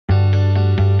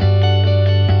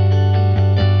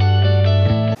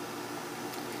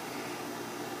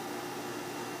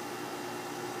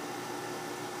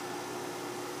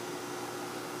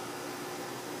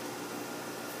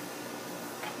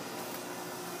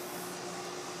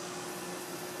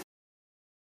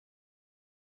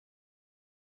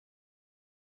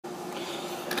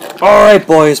Alright,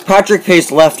 boys, Patrick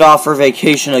Pace left off for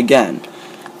vacation again.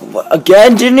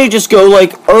 Again? Didn't he just go,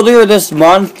 like, earlier this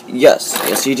month?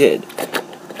 Yes, he did.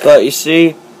 But, you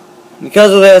see,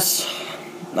 because of this,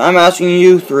 I'm asking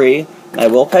you three, and I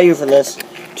will pay you for this,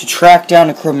 to track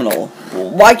down a criminal.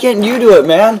 Why can't you do it,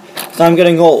 man? Because I'm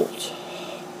getting old.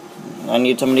 I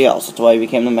need somebody else. That's why I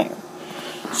became the mayor.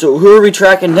 So, who are we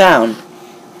tracking down?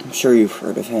 I'm sure you've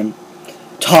heard of him.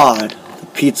 Todd, the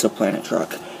Pizza Planet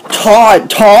truck. Todd?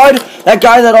 That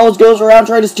guy that always goes around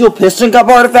trying to steal Piston Cup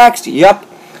artifacts? Yep.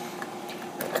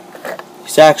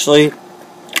 He's actually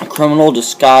a criminal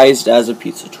disguised as a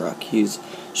pizza truck. He's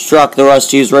struck the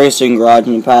Rusty's Racing Garage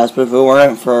in the past, but if it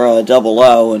weren't for Double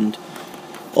O and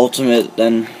Ultimate,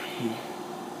 then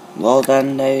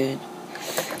they'd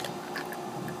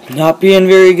not be in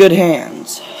very good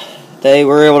hands. They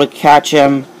were able to catch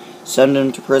him, send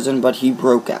him to prison, but he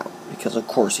broke out, because of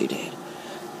course he did.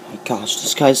 My gosh,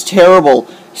 this guy's terrible.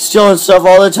 He's stealing stuff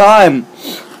all the time.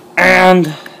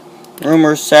 And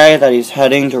rumors say that he's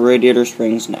heading to Radiator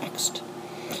Springs next.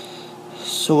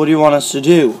 So what do you want us to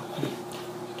do?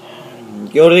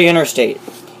 Go to the interstate.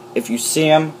 If you see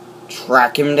him,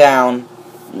 track him down,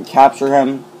 and capture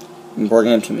him, and bring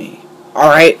him to me.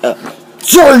 Alright?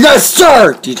 Sir, yes,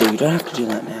 sir! DJ, you don't have to do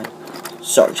that, man.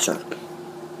 Sorry, sir.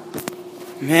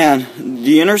 Man,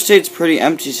 the interstate's pretty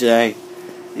empty today.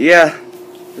 Yeah.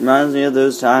 Reminds me of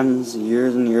those times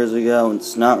years and years ago when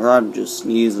Snot Rod would just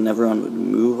sneeze and everyone would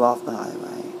move off the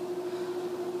highway.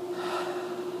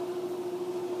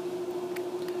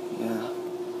 Yeah.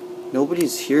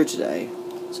 Nobody's here today.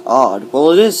 It's odd.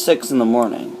 Well, it is 6 in the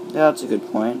morning. Yeah, that's a good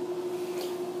point.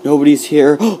 Nobody's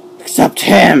here except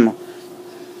him!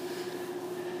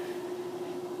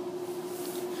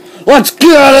 Let's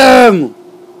get him!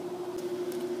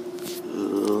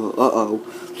 Uh-oh.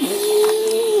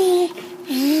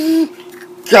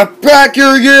 Get back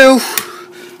here, you!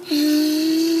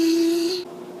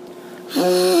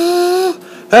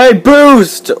 Hey,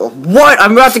 Boost! What?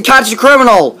 I'm about to catch a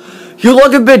criminal! You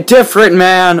look a bit different,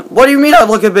 man. What do you mean I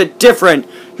look a bit different?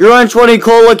 Your Orange 20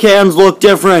 cola cans look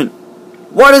different.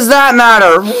 What does that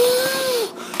matter?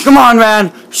 Come on,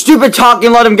 man. Stupid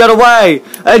talking, let him get away.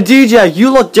 Hey, DJ, you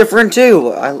look different, too.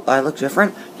 I look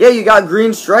different? Yeah, you got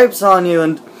green stripes on you,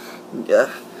 and...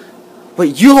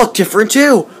 But you look different,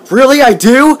 too. Really, I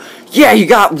do? Yeah, you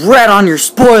got red on your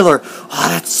spoiler. Oh,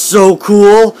 that's so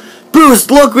cool.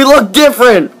 Boost, look, we look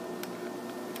different.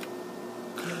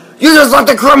 You just let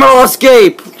the criminal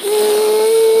escape.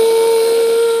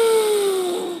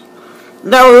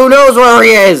 Now who knows where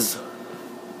he is?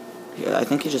 Yeah, I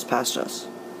think he just passed us.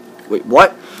 Wait,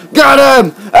 what? Got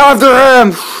him! After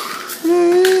him!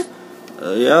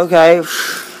 Yeah, okay.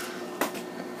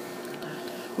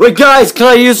 Wait, guys, can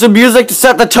I use some music to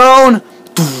set the tone?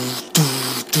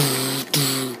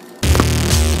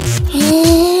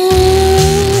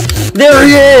 There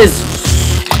he is!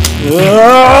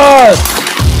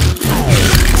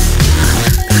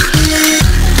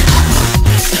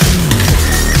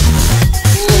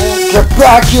 Get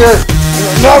back here!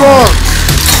 Never!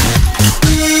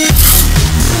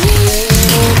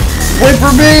 Wait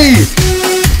for me!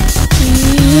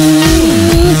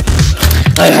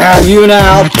 I have you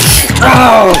now!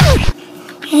 Oh!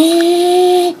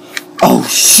 Oh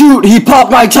shoot! He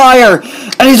popped my tire!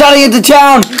 And he's heading into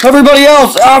town! Everybody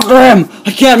else, after him!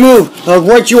 I can't move!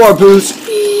 Right you are, Boost!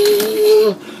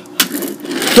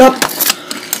 Yep!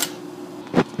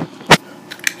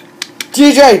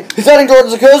 DJ! He's heading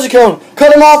towards the Cozy Cone!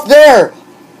 Cut him off there!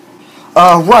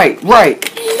 Right.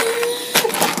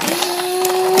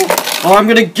 Oh, I'm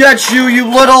gonna get you, you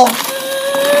little...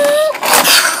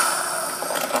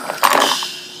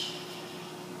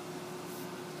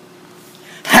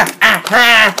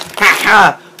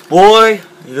 Boy,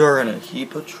 you're in a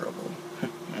heap of trouble.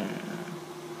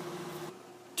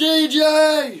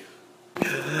 DJ!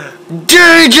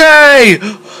 DJ!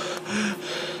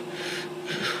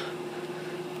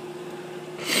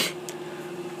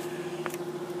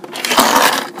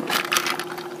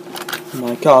 Oh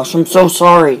my gosh, I'm so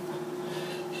sorry.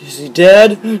 Is he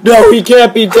dead? No, he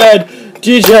can't be dead.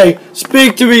 DJ,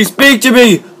 speak to me, speak to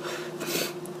me.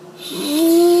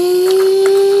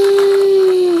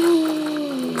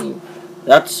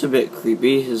 That's a bit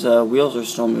creepy. His wheels are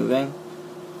still moving.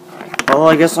 Well,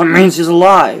 I guess that means he's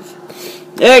alive.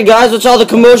 Hey guys, what's all the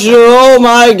commotion? Oh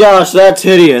my gosh, that's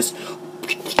hideous.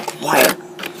 Quiet.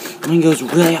 Ringo's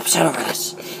really upset over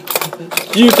this.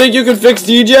 Do you think you can fix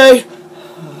DJ?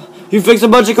 You fixed a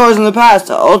bunch of cars in the past.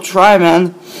 I'll try,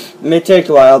 man. It may take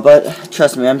a while, but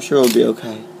trust me, I'm sure it'll be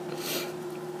okay.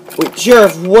 Wait,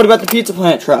 Sheriff, what about the Pizza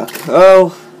Planet truck?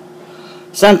 Oh,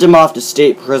 sent him off to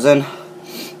state prison.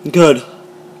 Good.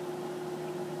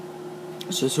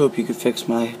 I just hope you could fix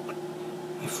my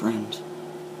friend.